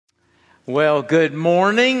Well, good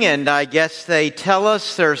morning, and I guess they tell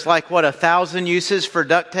us there's 1,000 uses for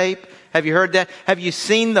duct tape. Have you heard that? Have you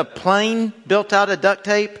seen the plane built out of duct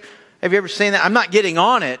tape? Have you ever seen that? I'm not getting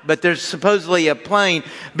on it, but there's supposedly a plane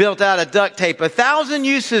built out of duct tape. 1,000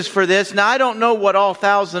 uses for this. Now, I don't know what all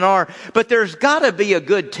 1,000 are, but there's got to be a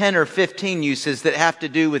good 10 or 15 uses that have to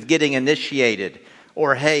do with getting initiated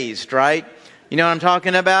or hazed, right? You know what I'm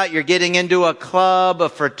talking about? You're getting into a club, a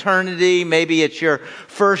fraternity. Maybe it's your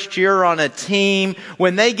first year on a team.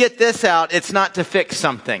 When they get this out, it's not to fix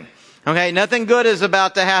something. Okay, nothing good is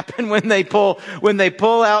about to happen when they pull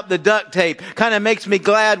out the duct tape. Kind of makes me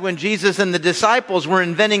glad when Jesus and the disciples were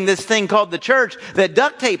inventing this thing called the church that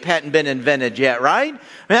duct tape hadn't been invented yet, right?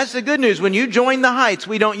 That's the good news. When you join the Heights,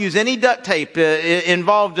 we don't use any duct tape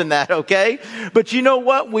involved in that, okay? But you know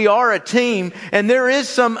what? We are a team, and there is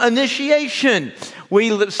some initiation.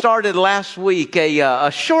 We started last week a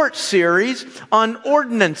short series on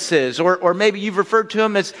ordinances, or maybe you've referred to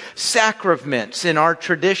them as sacraments in our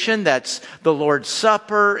tradition. That's the Lord's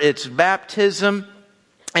Supper, it's baptism.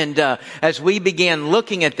 And as we began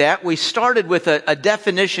looking at that, we started with a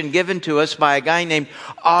definition given to us by a guy named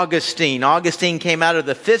Augustine. Augustine came out of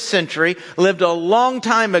the 5th century, lived a long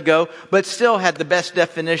time ago, but still had the best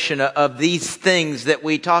definition of these things that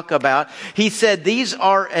we talk about. He said these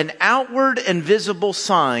are an outward and visible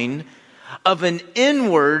sign of an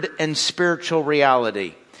inward and spiritual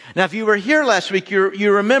reality. Now, if you were here last week,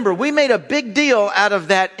 you remember we made a big deal out of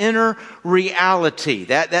that inner reality,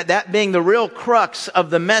 that being the real crux of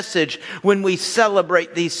the message when we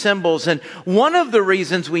celebrate these symbols. And one of the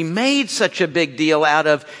reasons we made such a big deal out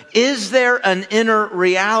of, is there an inner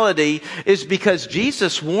reality, is because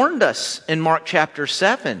Jesus warned us in Mark chapter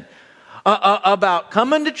 7 about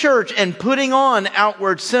coming to church and putting on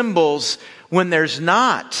outward symbols when there's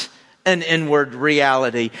not an inward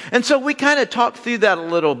reality. And so we kind of talked through that a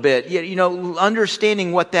little bit, you know,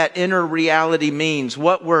 understanding what that inner reality means,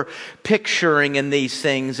 what we're picturing in these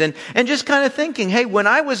things, and just kind of thinking, hey, when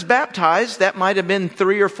I was baptized, that might have been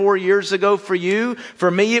 3 or 4 years ago for you. For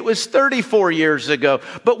me, it was 34 years ago.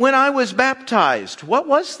 But when I was baptized, what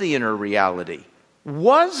was the inner reality?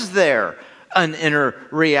 Was there an inner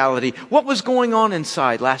reality? What was going on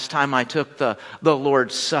inside last time I took the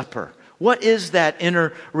Lord's Supper? What is that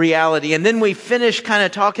inner reality? And then we finish kind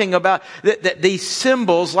of talking about that these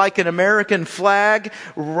symbols, like an American flag,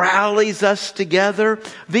 rallies us together.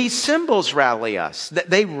 These symbols rally us.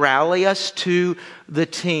 They rally us to the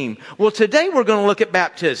team. Well, today we're going to look at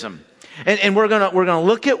baptism. And we're gonna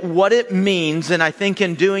look at what it means, and I think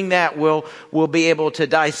in doing that we'll be able to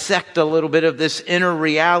dissect a little bit of this inner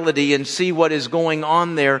reality and see what is going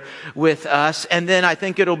on there with us. And then I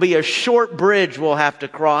think it'll be a short bridge we'll have to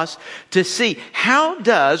cross to see how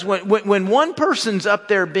does when one person's up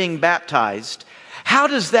there being baptized, how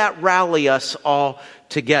does that rally us all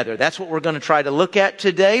together? That's what we're going to try to look at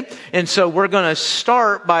today. And so we're going to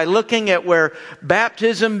start by looking at where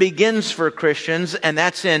baptism begins for Christians, and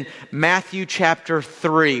that's in Matthew chapter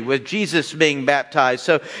 3 with Jesus being baptized.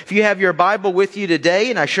 So if you have your Bible with you today,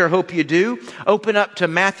 and I sure hope you do, open up to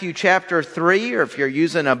Matthew chapter 3, or if you're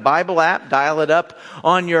using a Bible app, dial it up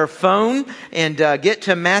on your phone and get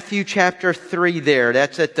to Matthew chapter 3 there.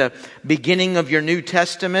 That's at the beginning of your New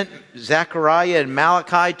Testament. Zechariah and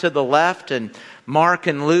Malachi to the left, and Mark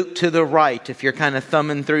and Luke to the right, if you're kind of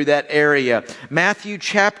thumbing through that area. Matthew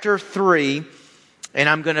chapter 3, and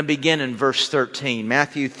I'm going to begin in verse 13.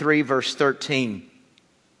 Matthew 3, verse 13.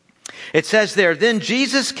 It says there, "Then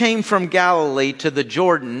Jesus came from Galilee to the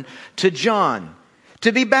Jordan to John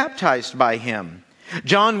to be baptized by him.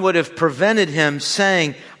 John would have prevented him,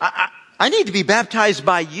 saying, I need to be baptized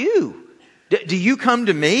by you. Do you come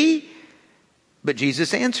to me? But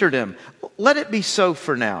Jesus answered him, let it be so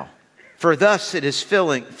for now. For thus it is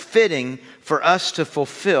fitting for us to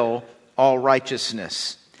fulfill all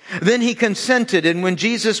righteousness. Then he consented, and when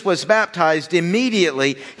Jesus was baptized,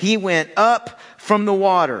 immediately he went up from the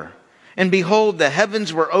water. And behold, the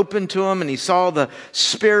heavens were opened to him, and he saw the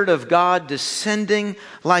Spirit of God descending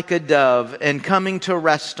like a dove and coming to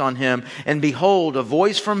rest on him. And behold, a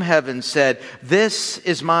voice from heaven said, This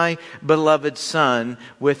is my beloved Son,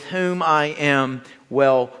 with whom I am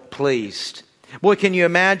well pleased." Boy, can you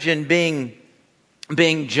imagine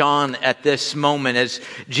being John at this moment as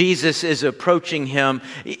Jesus is approaching him?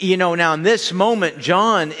 You know, now in this moment,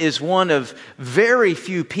 John is one of very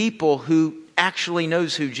few people who actually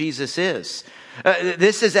knows who Jesus is.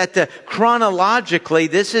 This is chronologically,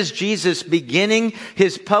 this is Jesus beginning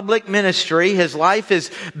his public ministry. His life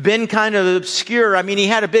has been kind of obscure. I mean, he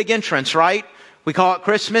had a big entrance, right? We call it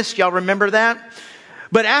Christmas. Y'all remember that?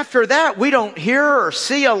 But after that, we don't hear or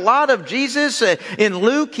see a lot of Jesus. In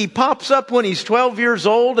Luke, he pops up when he's 12 years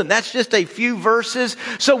old, and that's just a few verses.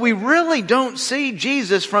 So we really don't see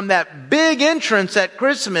Jesus from that big entrance at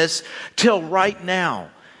Christmas till right now.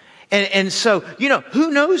 And so,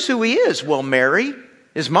 who knows who he is? Well, Mary,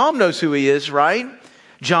 his mom knows who he is, right?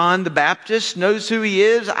 John the Baptist knows who he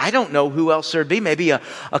is. I don't know who else there'd be. Maybe a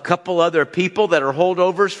couple other people that are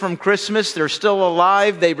holdovers from Christmas. They're still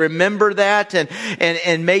alive. They remember that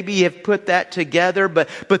and maybe have put that together.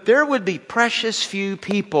 But there would be precious few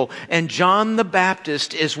people. And John the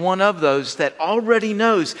Baptist is one of those that already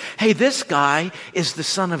knows, hey, this guy is the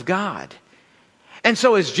Son of God. And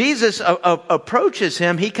so as Jesus approaches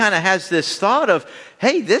him, he kind of has this thought of,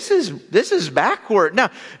 hey, this is backward.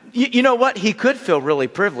 Now, you know what? He could feel really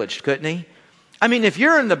privileged, couldn't he? I mean, if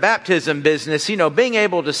you're in the baptism business, being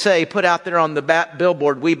able to say, put out there on the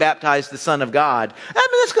billboard, we baptize the Son of God. I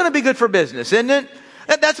mean, that's going to be good for business, isn't it?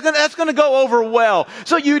 That's going to go over well.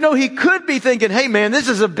 So, he could be thinking, hey man, this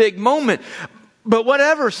is a big moment. But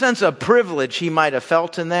whatever sense of privilege he might have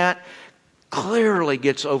felt in that clearly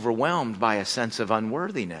gets overwhelmed by a sense of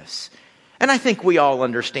unworthiness. And I think we all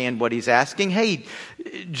understand what he's asking. Hey,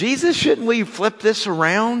 Jesus, shouldn't we flip this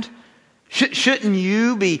around? Shouldn't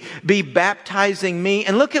you be baptizing me?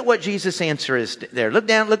 And look at what Jesus' answer is there. Look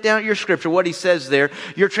down at your scripture, what he says there.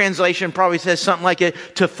 Your translation probably says something like it,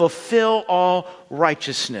 to fulfill all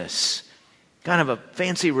righteousness. Kind of a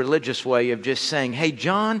fancy religious way of just saying, hey,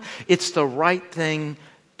 John, it's the right thing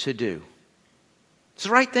to do. It's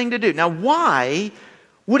the right thing to do. Now, why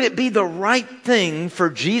would it be the right thing for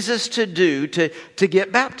Jesus to do to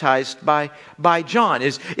get baptized by John?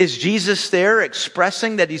 Is Jesus there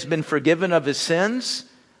expressing that he's been forgiven of his sins?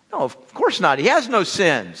 No, of course not. He has no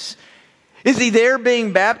sins. Is he there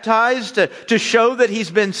being baptized to show that he's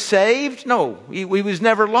been saved? No, he was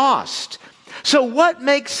never lost. So what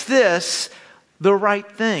makes this the right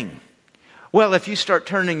thing? Well, if you start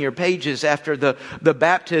turning your pages after the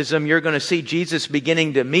baptism, you're going to see Jesus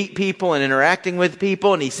beginning to meet people and interacting with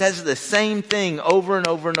people. And he says the same thing over and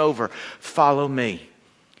over and over. Follow me.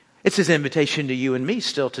 It's his invitation to you and me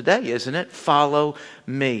still today, isn't it? Follow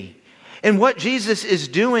me. And what Jesus is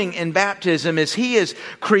doing in baptism is he is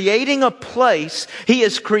creating a place, he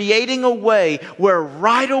is creating a way where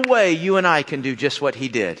right away you and I can do just what he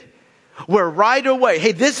did. Where right away,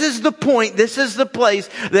 hey, this is the point, this is the place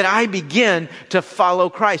that I begin to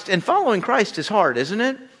follow Christ. And following Christ is hard, isn't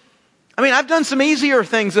it? I mean, I've done some easier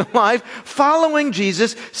things in life. Following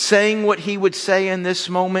Jesus, saying what he would say in this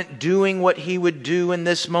moment, doing what he would do in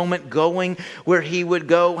this moment, going where he would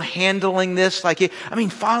go, handling this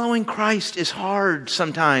following Christ is hard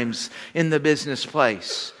sometimes in the business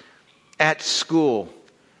place, at school,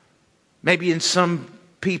 maybe in some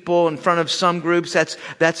people, in front of some groups,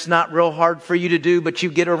 that's not real hard for you to do, but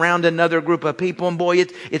you get around another group of people and boy,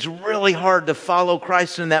 it's really hard to follow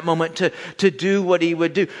Christ in that moment, to do what he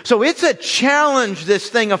would do. So it's a challenge, this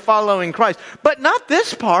thing of following Christ, but not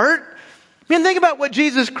this part. I mean, think about what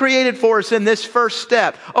Jesus created for us in this first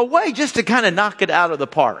step. A way just to kind of knock it out of the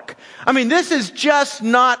park. I mean, this is just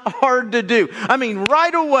not hard to do. I mean,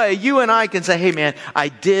 right away, you and I can say, hey man, I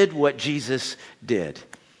did what Jesus did.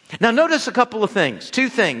 Now notice a couple of things, two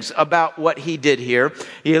things about what he did here.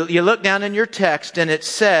 You look down in your text and it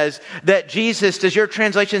says that Jesus, does your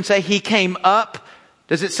translation say he came up?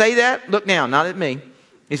 Does it say that? Look down, not at me.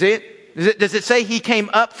 You see it? Does it say he came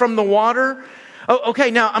up from the water? Oh,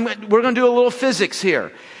 okay, now we're going to do a little physics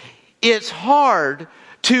here. It's hard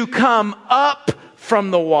to come up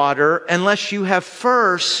from the water unless you have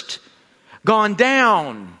first gone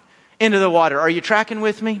down into the water. Are you tracking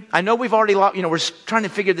with me? I know we've already, we're trying to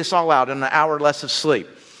figure this all out in an hour less of sleep.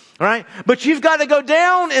 All right? But you've got to go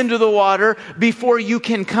down into the water before you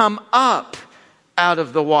can come up out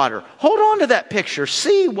of the water. Hold on to that picture.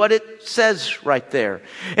 See what it says right there.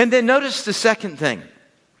 And then notice the second thing.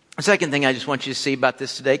 The second thing I just want you to see about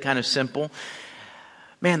this today, kind of simple.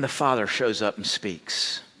 Man, the Father shows up and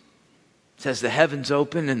speaks. It says the heavens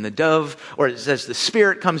open and it says the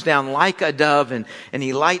Spirit comes down like a dove and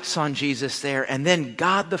he lights on Jesus there. And then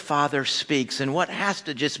God the Father speaks. And what has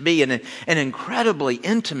to just be an incredibly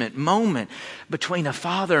intimate moment between a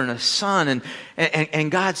father and a son.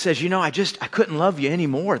 And God says, I couldn't love you any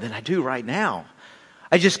more than I do right now.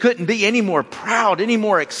 I just couldn't be any more proud, any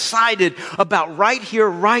more excited about right here,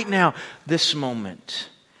 right now, this moment.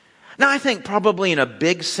 Now, I think probably in a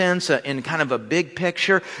big sense, in kind of a big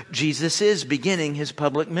picture, Jesus is beginning his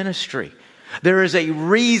public ministry. There is a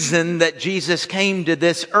reason that Jesus came to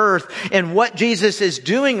this earth. And what Jesus is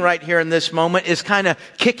doing right here in this moment is kind of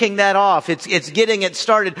kicking that off. It's getting it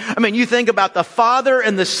started. I mean, you think about the Father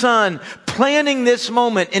and the Son planning this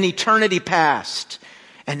moment in eternity past.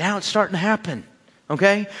 And now it's starting to happen.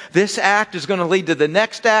 Okay? This act is going to lead to the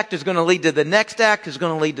next act, is going to lead to the next act, is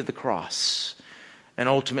going to lead to the cross. And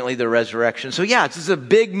ultimately the resurrection. So yeah, this is a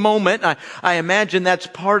big moment. I imagine that's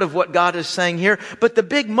part of what God is saying here. But the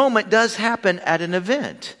big moment does happen at an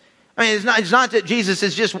event. I mean, it's not that Jesus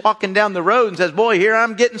is just walking down the road and says, boy, here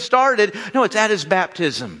I'm getting started. No, it's at his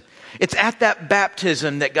baptism. It's at that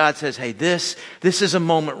baptism that God says, hey, this is a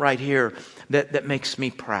moment right here that makes me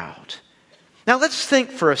proud. Now let's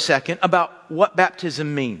think for a second about what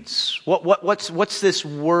baptism means. What's this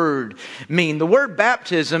word mean? The word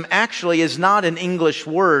baptism actually is not an English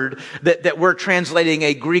word that we're translating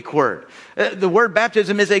a Greek word. The word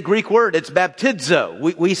baptism is a Greek word. It's baptizo.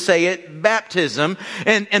 We say it baptism.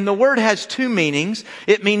 And the word has two meanings.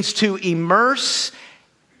 It means to immerse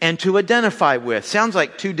and to identify with. Sounds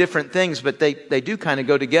like two different things, but they do kind of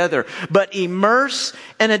go together. But immerse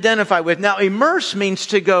and identify with. Now, immerse means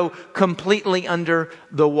to go completely under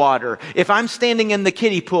the water. If I'm standing in the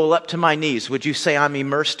kiddie pool up to my knees, would you say I'm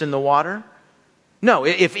immersed in the water? No.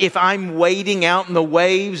 If I'm wading out in the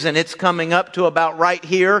waves and it's coming up to about right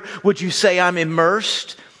here, would you say I'm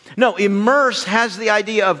immersed? No, immerse has the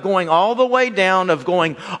idea of going all the way down, of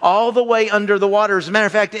going all the way under the water. As a matter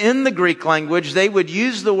of fact, in the Greek language, they would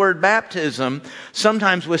use the word baptism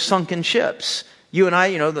sometimes with sunken ships. You and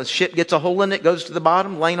I, the ship gets a hole in it, goes to the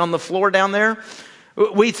bottom, laying on the floor down there.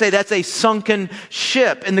 We'd say that's a sunken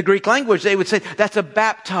ship. In the Greek language, they would say that's a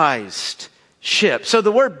baptized ship. So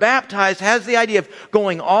the word baptized has the idea of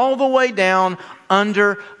going all the way down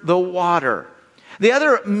under the water. The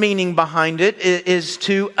other meaning behind it is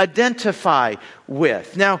to identify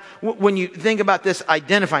with. Now, when you think about this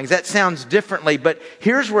identifying, that sounds differently, but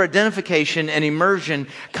here's where identification and immersion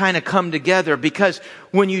kind of come together. Because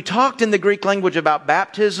when you talked in the Greek language about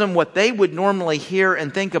baptism, what they would normally hear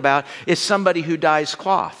and think about is somebody who dyes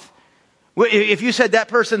cloth. If you said that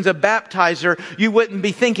person's a baptizer, you wouldn't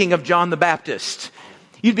be thinking of John the Baptist.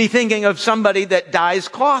 You'd be thinking of somebody that dyes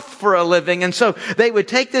cloth for a living. And so they would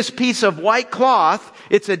take this piece of white cloth,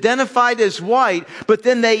 it's identified as white, but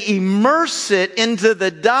then they immerse it into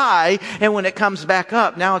the dye, and when it comes back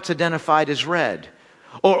up, now it's identified as red.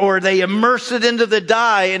 Or they immerse it into the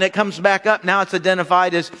dye and it comes back up, now it's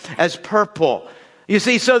identified as purple. You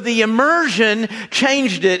see, so the immersion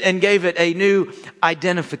changed it and gave it a new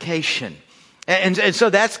identification. And so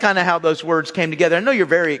that's kind of how those words came together. I know you're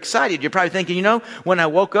very excited. You're probably thinking, when I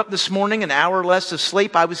woke up this morning, an hour less of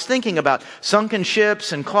sleep, I was thinking about sunken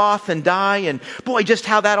ships and cloth and dye and boy, just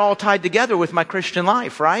how that all tied together with my Christian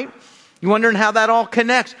life, right? You're wondering how that all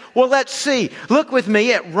connects. Well, let's see. Look with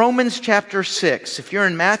me at Romans chapter 6. If you're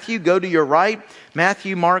in Matthew, go to your right.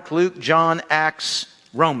 Matthew, Mark, Luke, John, Acts,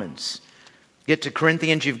 Romans. Get to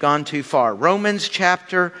Corinthians, you've gone too far. Romans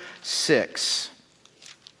chapter 6.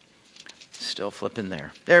 Still flipping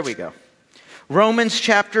there. There we go. Romans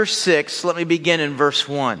chapter 6. Let me begin in verse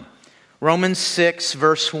 1. Romans 6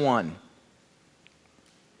 verse 1.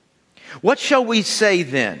 What shall we say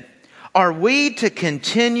then? Are we to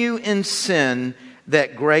continue in sin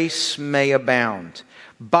that grace may abound?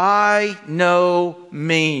 By no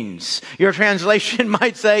means. Your translation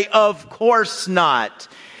might say, of course not.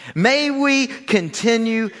 May we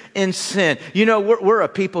continue in sin. We're a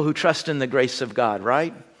people who trust in the grace of God,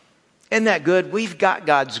 right? Isn't that good? We've got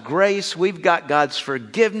God's grace. We've got God's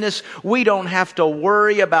forgiveness. We don't have to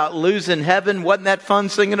worry about losing heaven. Wasn't that fun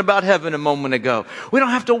singing about heaven a moment ago? We don't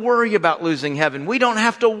have to worry about losing heaven. We don't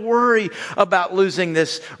have to worry about losing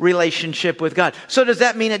this relationship with God. So does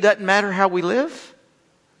that mean it doesn't matter how we live?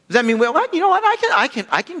 Does that mean, well, you know what? I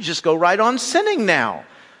can just go right on sinning now.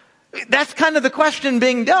 That's kind of the question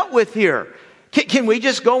being dealt with here. Can we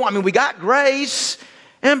just go? We got grace.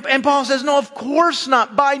 And Paul says, no, of course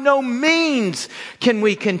not. By no means can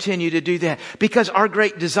we continue to do that. Because our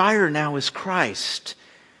great desire now is Christ.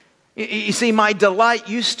 You see, my delight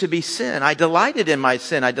used to be sin. I delighted in my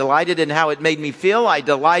sin. I delighted in how it made me feel. I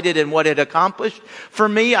delighted in what it accomplished for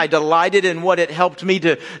me. I delighted in what it helped me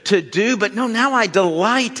to do. But no, now I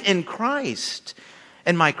delight in Christ.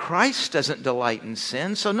 And my Christ doesn't delight in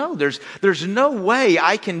sin. So no, there's no way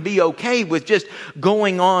I can be okay with just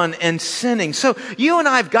going on and sinning. So you and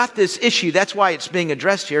I have got this issue. That's why it's being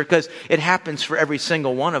addressed here, because it happens for every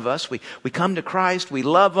single one of us. We come to Christ, we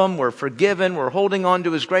love Him, we're forgiven, we're holding on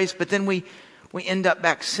to His grace, but then we end up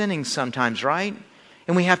back sinning sometimes, right?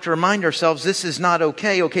 And we have to remind ourselves this is not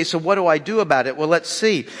okay. Okay, so what do I do about it? Well, let's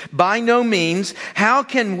see. By no means, how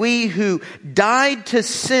can we who died to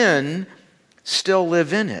sin still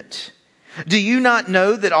live in it? Do you not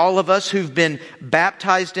know that all of us who've been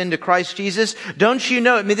baptized into Christ Jesus, don't you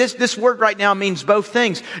know, this word right now means both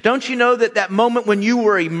things. Don't you know that moment when you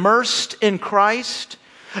were immersed in Christ,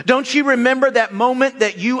 don't you remember that moment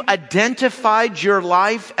that you identified your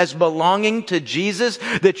life as belonging to Jesus?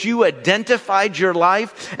 That you identified your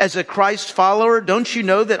life as a Christ follower? Don't you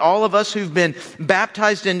know that all of us who've been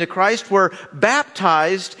baptized into Christ were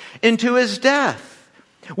baptized into His death?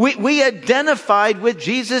 We identified with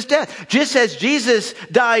Jesus' death. Just as Jesus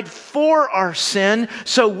died for our sin,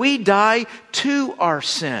 so we die to our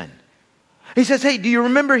sin. He says, hey, do you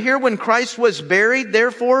remember here when Christ was buried,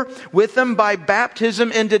 therefore, with Him by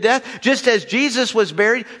baptism into death? Just as Jesus was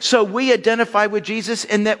buried, so we identify with Jesus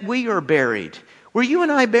in that we are buried. Were you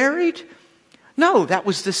and I buried? No, that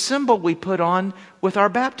was the symbol we put on with our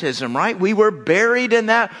baptism, right? We were buried in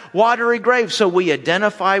that watery grave. So we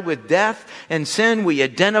identify with death and sin. We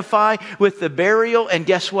identify with the burial. And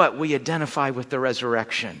guess what? We identify with the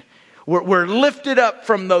resurrection. We're lifted up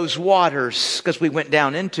from those waters because we went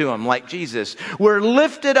down into them like Jesus. We're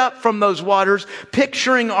lifted up from those waters,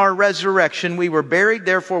 picturing our resurrection. We were buried,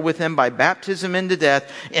 therefore, with Him by baptism into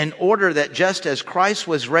death, in order that just as Christ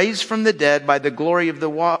was raised from the dead by the glory of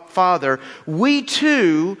the Father, we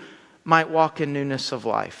too might walk in newness of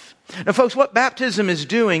life. Now, folks, what baptism is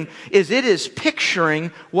doing is it is picturing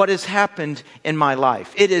what has happened in my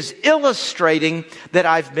life. It is illustrating that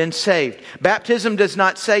I've been saved. Baptism does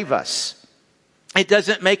not save us. It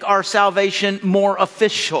doesn't make our salvation more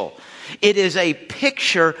official. It is a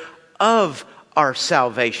picture of our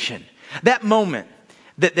salvation. That moment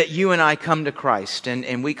that you and I come to Christ,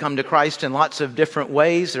 and we come to Christ in lots of different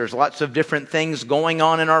ways. There's lots of different things going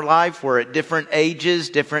on in our life. We're at different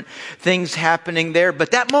ages, different things happening there.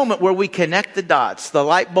 But that moment where we connect the dots, the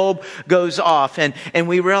light bulb goes off, and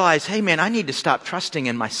we realize, hey man, I need to stop trusting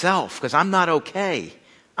in myself because I'm not okay.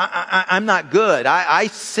 I'm not good. I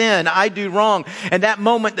sin. I do wrong. And that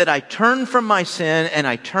moment that I turn from my sin and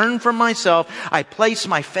I turn from myself, I place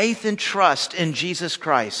my faith and trust in Jesus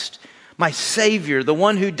Christ, my Savior, the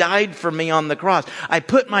one who died for me on the cross. I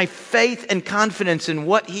put my faith and confidence in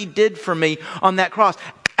what He did for me on that cross.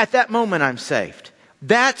 At that moment, I'm saved.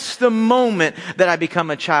 That's the moment that I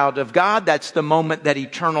become a child of God. That's the moment that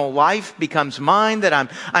eternal life becomes mine, that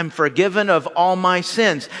I'm forgiven of all my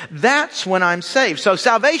sins. That's when I'm saved. So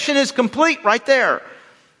salvation is complete right there.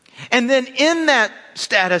 And then in that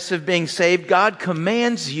status of being saved, God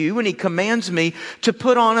commands you and He commands me to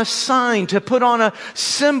put on a sign, to put on a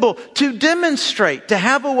symbol, to demonstrate, to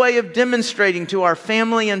have a way of demonstrating to our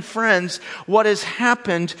family and friends what has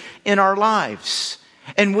happened in our lives.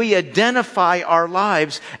 And we identify our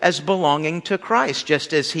lives as belonging to Christ.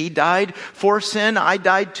 Just as He died for sin, I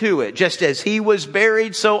died to it. Just as He was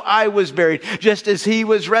buried, so I was buried. Just as He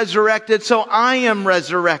was resurrected, so I am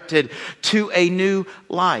resurrected to a new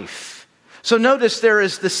life. So notice there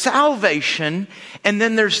is the salvation, and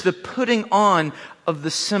then there's the putting on of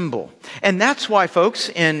the symbol. And that's why, folks,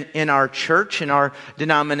 in our church, in our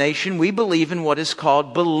denomination, we believe in what is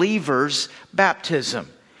called believer's baptism.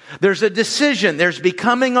 There's a decision. There's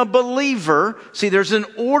becoming a believer. See, there's an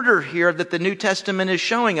order here that the New Testament is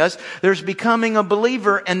showing us. There's becoming a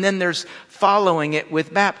believer, and then there's following it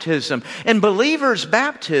with baptism. And believer's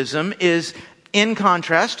baptism is in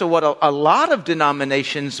contrast to what a lot of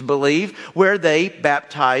denominations believe, where they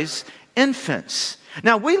baptize infants.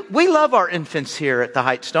 Now, we love our infants here at the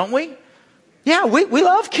Heights, don't we? Yeah, we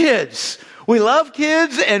love kids. We love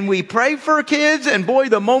kids and we pray for kids. And boy,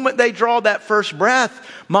 the moment they draw that first breath,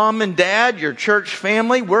 mom and dad, your church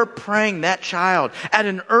family, we're praying that child at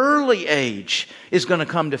an early age is going to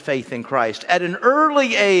come to faith in Christ. At an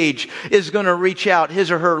early age is going to reach out his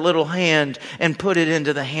or her little hand and put it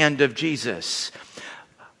into the hand of Jesus.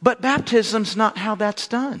 But baptism's not how that's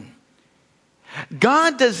done.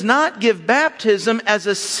 God does not give baptism as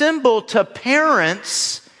a symbol to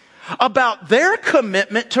parents about their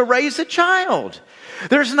commitment to raise a child.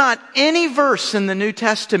 There's not any verse in the New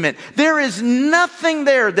Testament. There is nothing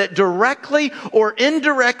there that directly or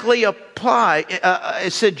indirectly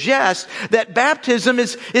suggests that baptism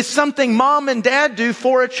is something mom and dad do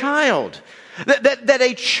for a child. That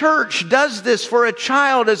a church does this for a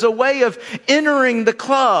child as a way of entering the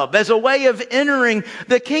club, as a way of entering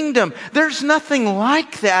the kingdom. There's nothing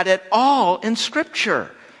like that at all in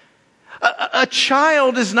Scripture. A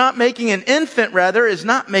child is not making, an infant rather, is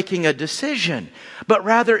not making a decision, but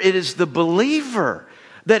rather it is the believer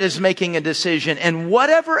that is making a decision. And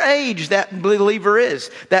whatever age that believer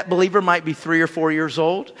is, that believer might be 3 or 4 years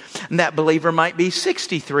old, and that believer might be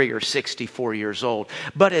 63 or 64 years old.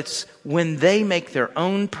 But it's when they make their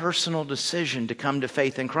own personal decision to come to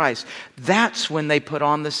faith in Christ, that's when they put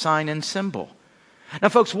on the sign and symbol. Now,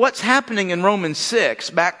 folks, what's happening in Romans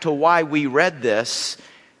 6, back to why we read this,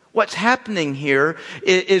 what's happening here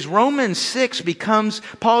is Romans 6 becomes,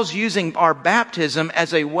 Paul's using our baptism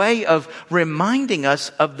as a way of reminding us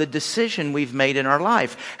of the decision we've made in our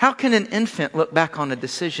life. How can an infant look back on a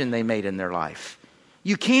decision they made in their life?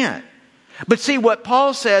 You can't. But see, what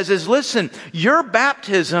Paul says is, listen, your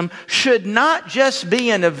baptism should not just be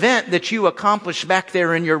an event that you accomplish back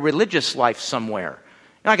there in your religious life somewhere.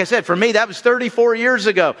 Like I said, for me, that was 34 years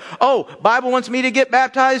ago. Oh, Bible wants me to get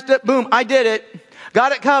baptized. Boom, I did it.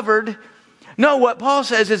 Got it covered. No, what Paul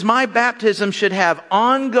says is my baptism should have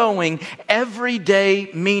ongoing,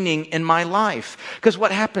 everyday meaning in my life. Because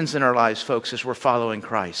what happens in our lives, folks, as we're following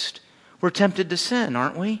Christ? We're tempted to sin,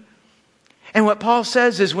 aren't we? And what Paul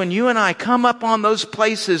says is when you and I come up on those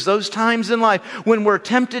places, those times in life, when we're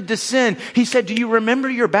tempted to sin, he said, do you remember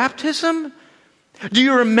your baptism? Do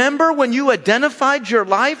you remember when you identified your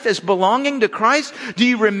life as belonging to Christ? Do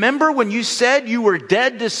you remember when you said you were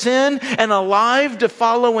dead to sin and alive to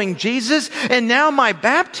following Jesus? And now my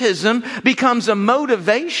baptism becomes a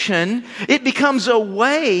motivation. It becomes a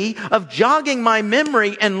way of jogging my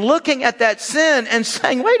memory and looking at that sin and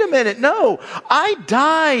saying, wait a minute, no, I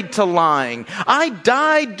died to lying. I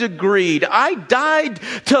died to greed. I died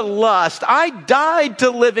to lust. I died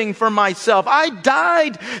to living for myself. I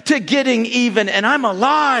died to getting even, and I'm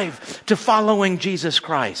alive to following Jesus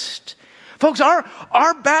Christ. Folks,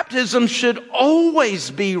 our baptism should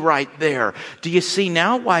always be right there. Do you see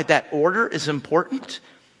now why that order is important?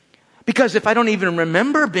 Because if I don't even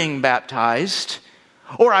remember being baptized,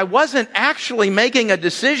 or I wasn't actually making a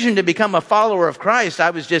decision to become a follower of Christ, I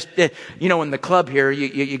was just, in the club here,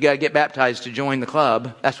 you got to get baptized to join the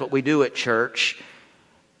club. That's what we do at church.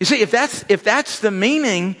 You see, if that's the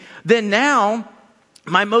meaning, then now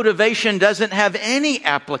my motivation doesn't have any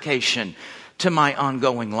application to my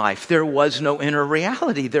ongoing life. There was no inner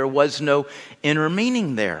reality. There was no inner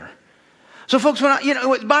meaning there. So folks, when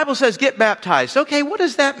the Bible says get baptized. Okay, what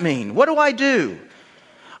does that mean? What do I do?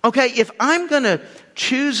 Okay, if I'm going to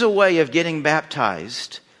choose a way of getting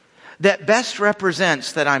baptized that best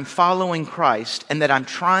represents that I'm following Christ and that I'm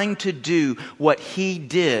trying to do what He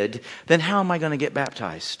did, then how am I going to get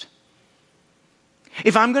baptized?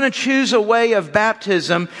 If I'm going to choose a way of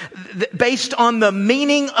baptism based on the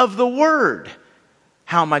meaning of the word,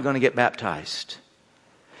 how am I going to get baptized?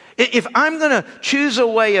 If I'm going to choose a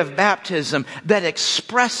way of baptism that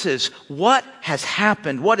expresses what has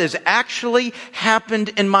happened, what has actually happened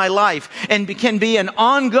in my life, and can be an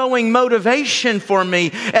ongoing motivation for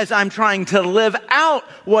me as I'm trying to live out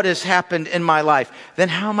what has happened in my life, then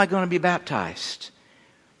how am I going to be baptized?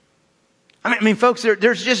 I mean, folks,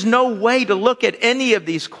 there's just no way to look at any of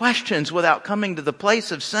these questions without coming to the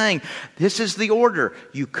place of saying, this is the order.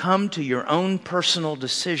 You come to your own personal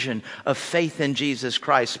decision of faith in Jesus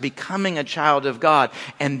Christ, becoming a child of God,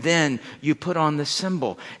 and then you put on the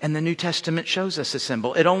symbol. And the New Testament shows us a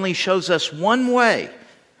symbol. It only shows us one way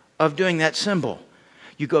of doing that symbol.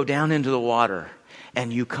 You go down into the water,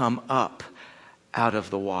 and you come up out of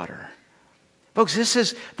the water. Folks, this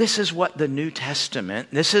is what the New Testament,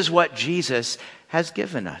 this is what Jesus has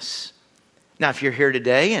given us. Now, if you're here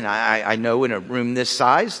today, and I know in a room this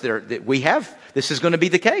size, this is going to be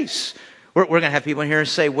the case. We're going to have people in here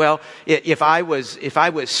say, well, if I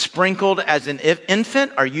was sprinkled as an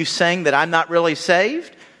infant, are you saying that I'm not really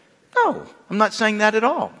saved? No, I'm not saying that at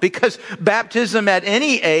all. Because baptism at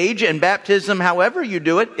any age, and baptism however you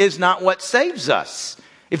do it, is not what saves us.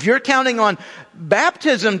 If you're counting on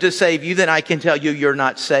baptism to save you, then I can tell you you're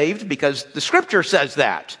not saved because the Scripture says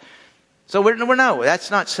that. So no, that's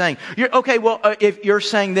not saying. If you're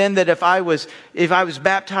saying then that if I was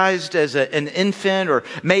baptized as an infant, or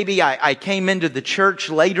maybe I came into the church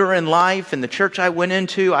later in life, and the church I went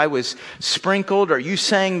into, I was sprinkled, are you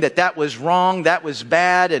saying that was wrong, that was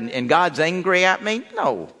bad, and God's angry at me?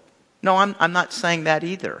 No, I'm not saying that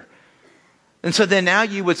either. And so then now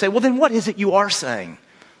you would say, well, then what is it you are saying?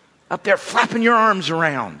 Up there flapping your arms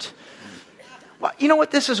around. Well, you know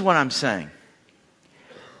what? This is what I'm saying.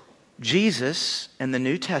 Jesus and the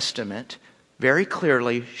New Testament very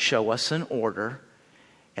clearly show us an order,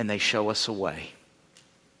 and they show us a way.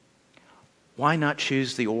 Why not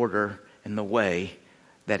choose the order and the way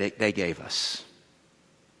that they gave us?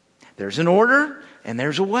 There's an order and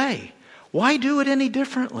there's a way. Why do it any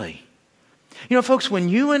differently? You know, folks, when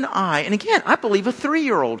you and I, and again, I believe a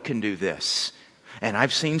 3-year-old can do this. And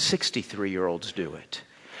I've seen 63-year-olds do it.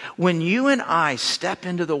 When you and I step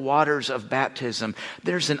into the waters of baptism,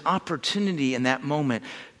 there's an opportunity in that moment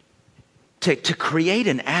to create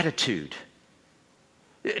an attitude.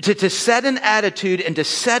 To set an attitude and to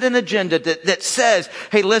set an agenda that says,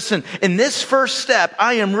 hey, listen, in this first step,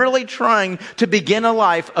 I am really trying to begin a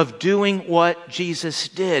life of doing what Jesus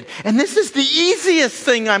did. And this is the easiest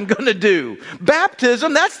thing I'm going to do.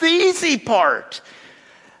 Baptism, that's the easy part.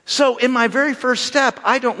 So in my very first step,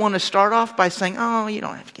 I don't want to start off by saying, oh, you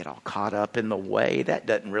don't have to get all caught up in the way. That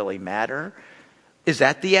doesn't really matter. Is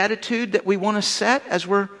that the attitude that we want to set as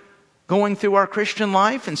we're going through our Christian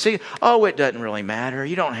life and see, oh, it doesn't really matter.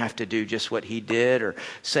 You don't have to do just what he did or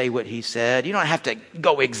say what he said. You don't have to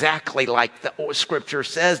go exactly like the Scripture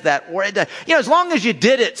says that. Or as long as you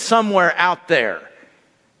did it somewhere out there.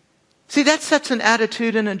 See, that sets an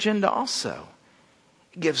attitude and agenda also.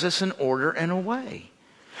 It gives us an order and a way.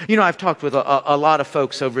 I've talked with a lot of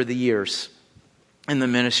folks over the years in the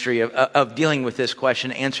ministry of dealing with this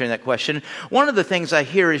question, answering that question. One of the things I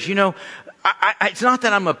hear is, it's not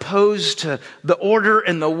that I'm opposed to the order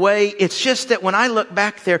and the way. It's just that when I look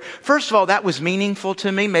back there, first of all, that was meaningful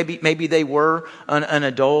to me. Maybe they were an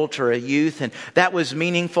adult or a youth, and that was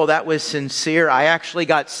meaningful. That was sincere. I actually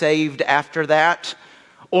got saved after that.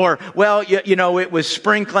 Or, well, it was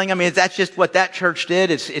sprinkling. I mean, that's just what that church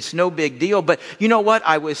did. It's no big deal. But you know what?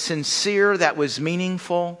 I was sincere. That was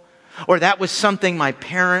meaningful. Or that was something my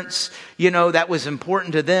parents, that was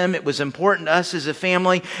important to them. It was important to us as a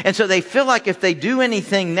family. And so they feel like if they do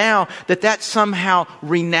anything now, that's somehow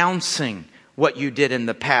renouncing what you did in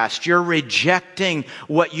the past. You're rejecting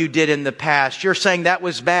what you did in the past. You're saying that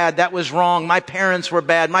was bad. That was wrong. My parents were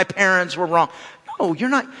bad. My parents were wrong. No, you're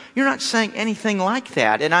not saying anything like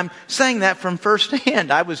that. And I'm saying that from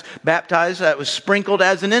firsthand. I was baptized. I was sprinkled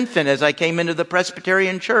as an infant as I came into the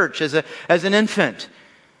Presbyterian church as an infant.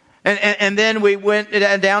 And then we went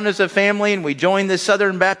down as a family and we joined the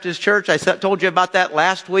Southern Baptist Church. I told you about that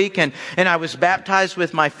last week. And I was baptized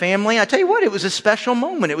with my family. I tell you what, it was a special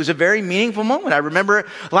moment. It was a very meaningful moment. I remember it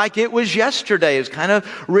like it was yesterday. It was kind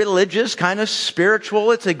of religious, kind of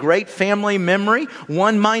spiritual. It's a great family memory.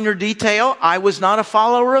 One minor detail, I was not a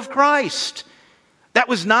follower of Christ. That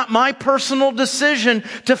was not my personal decision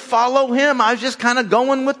to follow him. I was just kind of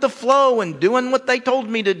going with the flow and doing what they told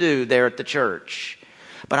me to do there at the church.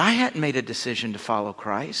 But I hadn't made a decision to follow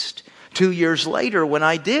Christ. 2 years later, when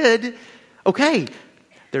I did, okay,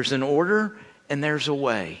 there's an order and there's a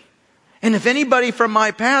way. And if anybody from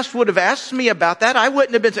my past would have asked me about that, I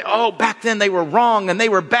wouldn't have been saying, oh, back then they were wrong and they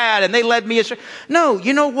were bad and they led me astray. No,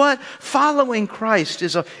 you know what? Following Christ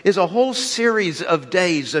is a whole series of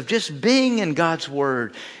days of just being in God's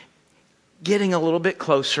Word, getting a little bit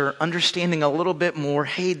closer, understanding a little bit more.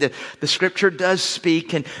 Hey, the Scripture does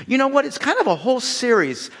speak. And you know what? It's kind of a whole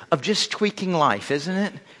series of just tweaking life, isn't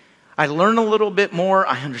it? I learn a little bit more.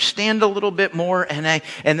 I understand a little bit more. And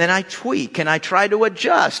then I tweak and I try to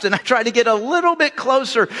adjust and I try to get a little bit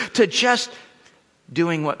closer to just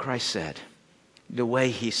doing what Christ said, the way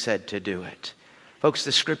he said to do it. Folks,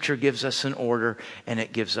 the Scripture gives us an order and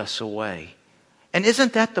it gives us a way. And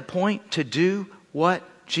isn't that the point? To do what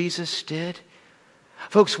Jesus did?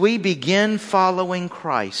 Folks, we begin following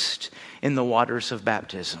Christ in the waters of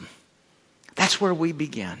baptism. That's where we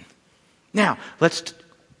begin. Now, let's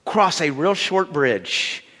cross a real short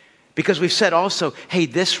bridge because we've said also, hey,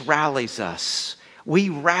 this rallies us. We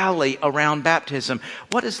rally around baptism.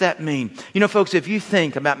 What does that mean? Folks, if you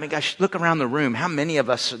think about, gosh, look around the room, how many of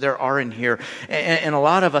us there are in here? And a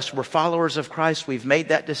lot of us were followers of Christ. We've made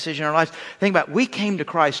that decision in our lives. Think about it. We came to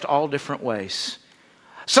Christ all different ways.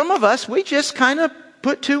 Some of us, we just kind of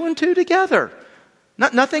put two and two together.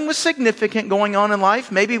 Nothing was significant going on in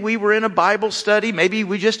life. Maybe we were in a Bible study. Maybe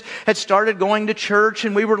we just had started going to church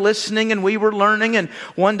and we were listening and we were learning. And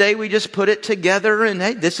one day we just put it together and,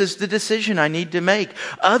 hey, this is the decision I need to make.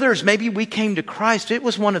 Others, maybe we came to Christ. It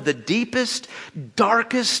was one of the deepest,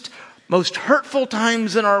 darkest, most hurtful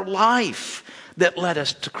times in our life that led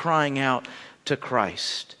us to crying out to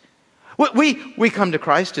Christ. We come to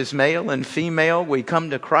Christ as male and female. We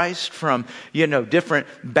come to Christ from, different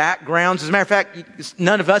backgrounds. As a matter of fact,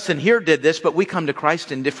 none of us in here did this, but we come to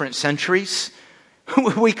Christ in different centuries.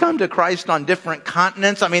 We come to Christ on different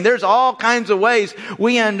continents. I mean, there's all kinds of ways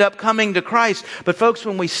we end up coming to Christ. But folks,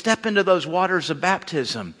 when we step into those waters of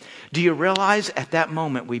baptism, do you realize at that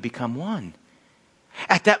moment we become one?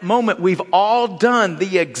 At that moment, we've all done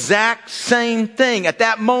the exact same thing. At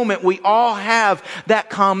that moment, we all have that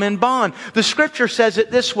common bond. The Scripture says it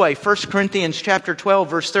this way, 1 Corinthians chapter 12,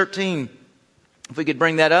 verse 13. If we could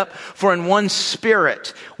bring that up. For in one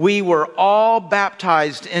Spirit, we were all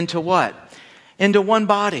baptized into what? into one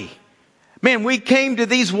body. Man, we came to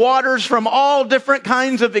these waters from all different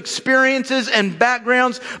kinds of experiences and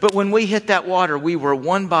backgrounds, but when we hit that water, we were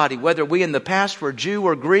one body, whether we in the past were Jew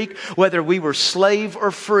or Greek, whether we were slave or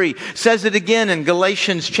free. It says it again in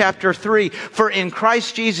Galatians chapter 3, for in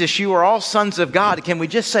Christ Jesus you are all sons of God. Can we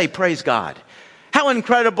just say praise God? How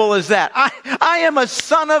incredible is that? I am a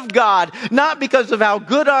son of God, not because of how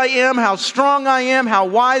good I am, how strong I am, how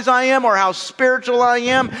wise I am, or how spiritual I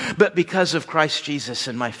am, but because of Christ Jesus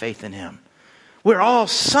and my faith in Him. We're all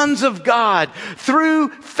sons of God through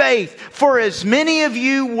faith. For as many of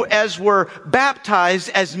you as were baptized,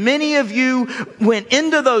 as many of you went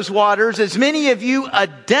into those waters, as many of you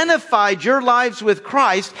identified your lives with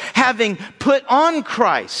Christ, having put on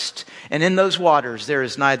Christ. And in those waters, there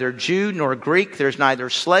is neither Jew nor Greek. There's neither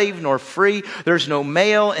slave nor free. There's no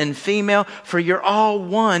male and female, for you're all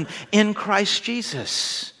one in Christ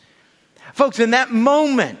Jesus. Folks, in that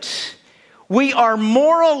moment, we are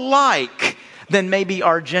more alike than maybe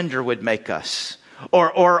our gender would make us,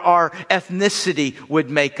 or our ethnicity would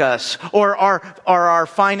make us, or our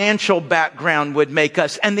financial background would make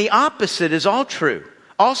us. And the opposite is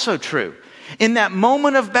also true. In that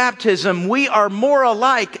moment of baptism, we are more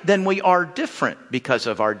alike than we are different because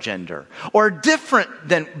of our gender, or different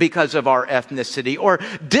than because of our ethnicity, or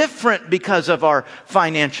different because of our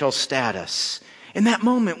financial status. In that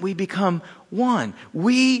moment, we become one.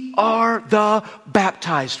 We are the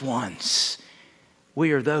baptized ones.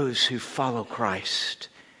 We are those who follow Christ.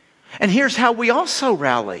 And here's how we also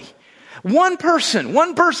rally. One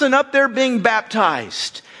person up there being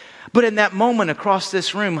baptized. But in that moment across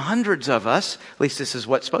this room, hundreds of us, at least this is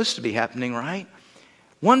what's supposed to be happening, right?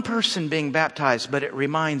 One person being baptized, but it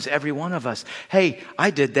reminds every one of us, hey,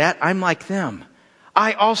 I did that. I'm like them.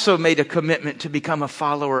 I also made a commitment to become a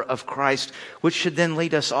follower of Christ, which should then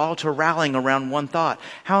lead us all to rallying around one thought.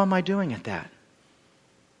 How am I doing at that?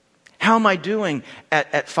 How am I doing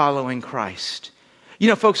at following Christ? You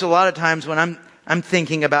know, folks, a lot of times when I'm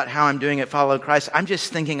thinking about how I'm doing at following Christ, I'm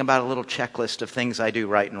just thinking about a little checklist of things I do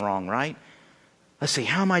right and wrong, right? Let's see,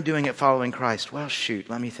 how am I doing at following Christ? Well, shoot,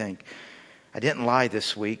 let me think. I didn't lie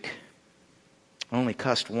this week. I only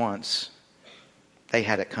cussed once. They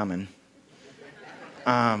had it coming.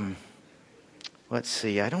 Let's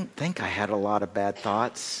see, I don't think I had a lot of bad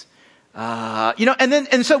thoughts.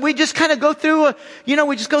 And so we just kind of go through a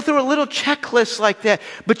little checklist like that.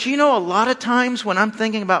 But a lot of times when I'm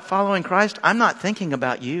thinking about following Christ, I'm not thinking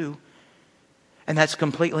about you. And that's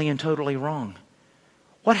completely and totally wrong.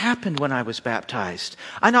 What happened when I was baptized?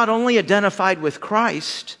 I not only identified with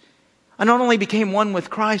Christ, I not only became one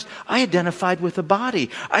with Christ, I identified with the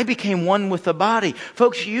body. I became one with the body.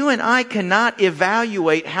 Folks, you and I cannot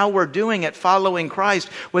evaluate how we're doing at following Christ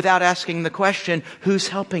without asking the question, who's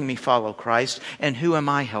helping me follow Christ and who am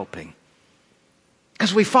I helping?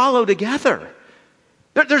 Because we follow together.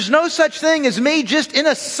 There's no such thing as me just in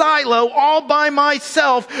a silo all by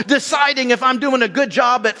myself deciding if I'm doing a good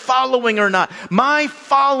job at following or not. My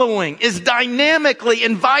following is dynamically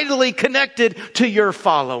and vitally connected to your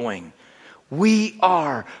following. We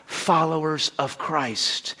are followers of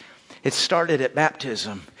Christ. It started at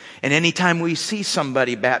baptism. And anytime we see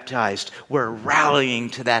somebody baptized, we're rallying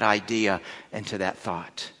to that idea and to that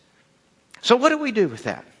thought. So what do we do with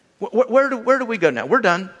that? Where do we go now? We're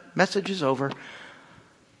done. Message is over.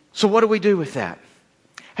 So what do we do with that?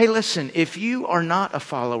 Hey, listen, if you are not a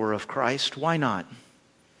follower of Christ, why not?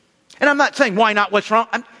 And I'm not saying why not, what's wrong?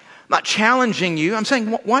 I'm not challenging you. I'm saying,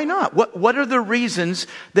 why not? What are the reasons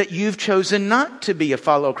that you've chosen not to be a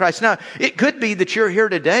follower of Christ? Now, it could be that you're here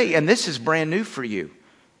today and this is brand new for you.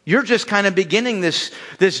 You're just kind of beginning this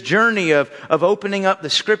journey of opening up the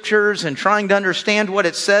scriptures and trying to understand what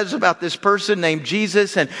it says about this person named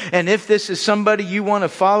Jesus. And if this is somebody you want to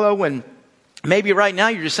follow, and maybe right now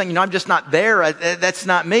you're just saying, I'm just not there. That's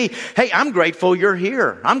not me. Hey, I'm grateful you're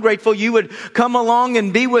here. I'm grateful you would come along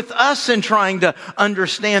and be with us in trying to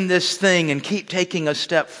understand this thing and keep taking a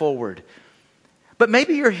step forward. But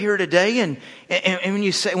maybe you're here today and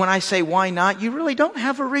when I say why not, you really don't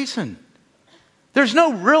have a reason. There's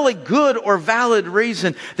no really good or valid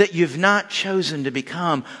reason that you've not chosen to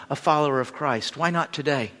become a follower of Christ. Why not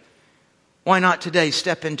today? Why not today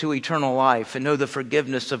step into eternal life and know the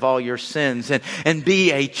forgiveness of all your sins and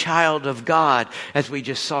be a child of God, as we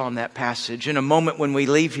just saw in that passage? In a moment when we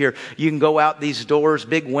leave here, you can go out these doors,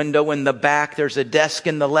 big window in the back. There's a desk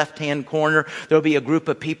in the left-hand corner. There'll be a group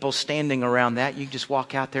of people standing around that. You can just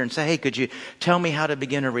walk out there and say, hey, could you tell me how to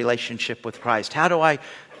begin a relationship with Christ? How do I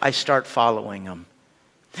start following Him?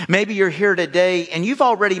 Maybe you're here today and you've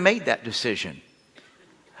already made that decision.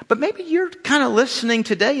 But maybe you're kind of listening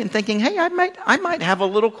today and thinking, hey, I might have a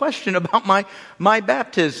little question about my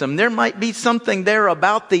baptism. There might be something there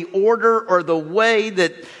about the order or the way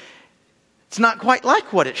that it's not quite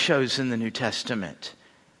like what it shows in the New Testament.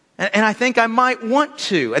 And I think I might want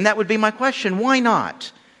to. And that would be my question. Why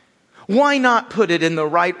not? Why not put it in the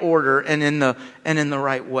right order and in the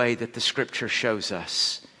right way that the Scripture shows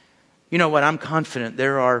us? You know what? I'm confident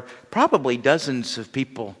there are probably dozens of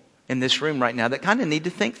people in this room right now that kind of need to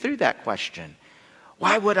think through that question.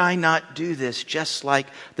 Why would I not do this just like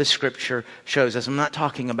the Scripture shows us? I'm not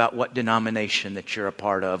talking about what denomination that you're a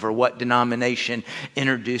part of or what denomination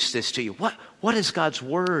introduced this to you. What does God's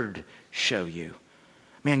Word show you?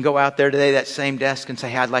 Man, go out there today, that same desk, and say,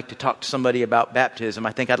 hey, I'd like to talk to somebody about baptism.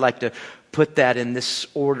 I think I'd like to put that in this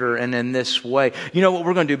order and in this way. You know what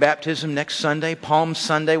we're going to do? Baptism next Sunday, Palm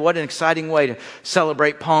Sunday. What an exciting way to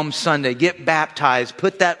celebrate Palm Sunday. Get baptized.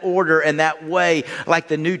 Put that order and that way like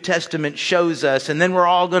the New Testament shows us. And then we're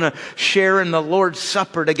all going to share in the Lord's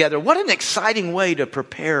Supper together. What an exciting way to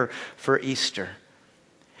prepare for Easter.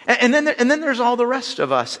 And then there's all the rest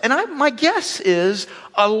of us. And my guess is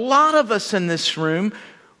a lot of us in this room,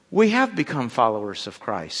 we have become followers of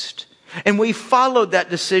Christ. And we followed that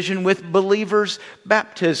decision with believers'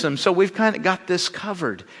 baptism. So we've kind of got this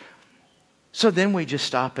covered. So then we just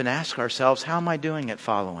stop and ask ourselves, how am I doing at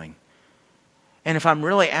following? And if I'm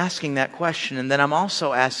really asking that question, and then I'm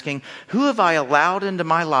also asking, who have I allowed into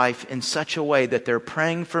my life in such a way that they're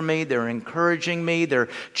praying for me, they're encouraging me, they're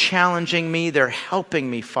challenging me, they're helping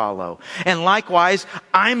me follow? And likewise,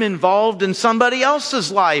 I'm involved in somebody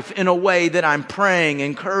else's life in a way that I'm praying,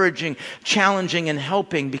 encouraging, challenging, and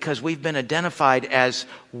helping because we've been identified as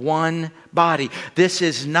one body. This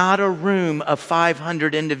is not a room of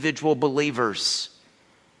 500 individual believers.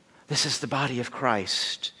 This is the body of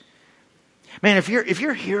Christ. Man, if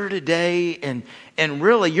you're here today and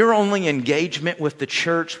really your only engagement with the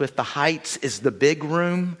church, with the Heights, is the big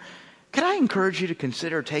room, could I encourage you to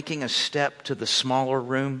consider taking a step to the smaller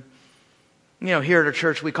room? You know, here at our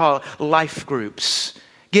church we call it life groups.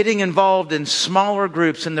 Getting involved in smaller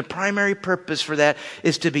groups, and the primary purpose for that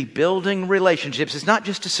is to be building relationships. It's not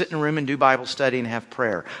just to sit in a room and do Bible study and have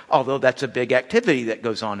prayer, although that's a big activity that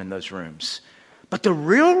goes on in those rooms. But the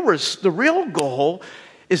real goal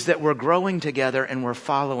is that we're growing together and we're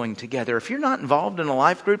following together. If you're not involved in a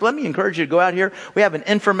life group, let me encourage you to go out here. We have an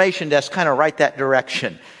information desk kind of right that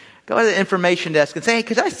direction. Go to the information desk and say, hey,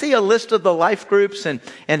 could I see a list of the life groups and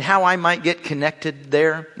how I might get connected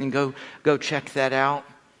there? And go check that out.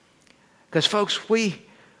 Because folks, we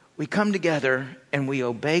come together and we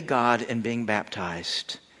obey God in being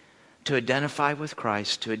baptized to identify with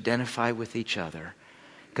Christ, to identify with each other,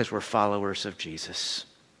 because we're followers of Jesus.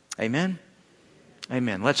 Amen?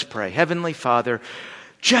 Amen. Let's pray. Heavenly Father,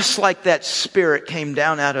 just like that Spirit came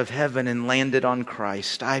down out of heaven and landed on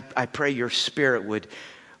Christ, I pray your Spirit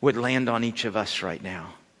would land on each of us right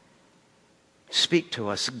now. Speak to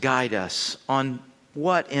us, guide us on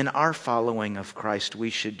what in our following of Christ we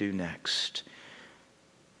should do next.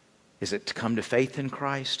 Is it to come to faith in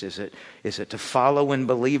Christ? Is it to follow in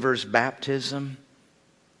believers' baptism?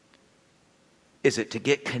 Is it to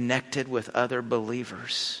get connected with other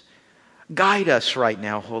believers? Guide us right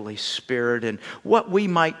now, Holy Spirit, and what we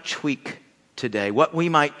might tweak today, what we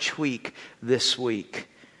might tweak this week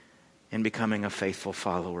in becoming a faithful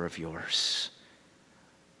follower of yours.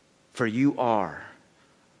 For you are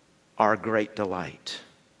our great delight.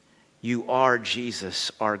 You are, Jesus,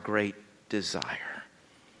 our great desire.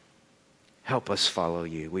 Help us follow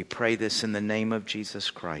you. We pray this in the name of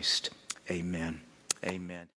Jesus Christ. Amen. Amen.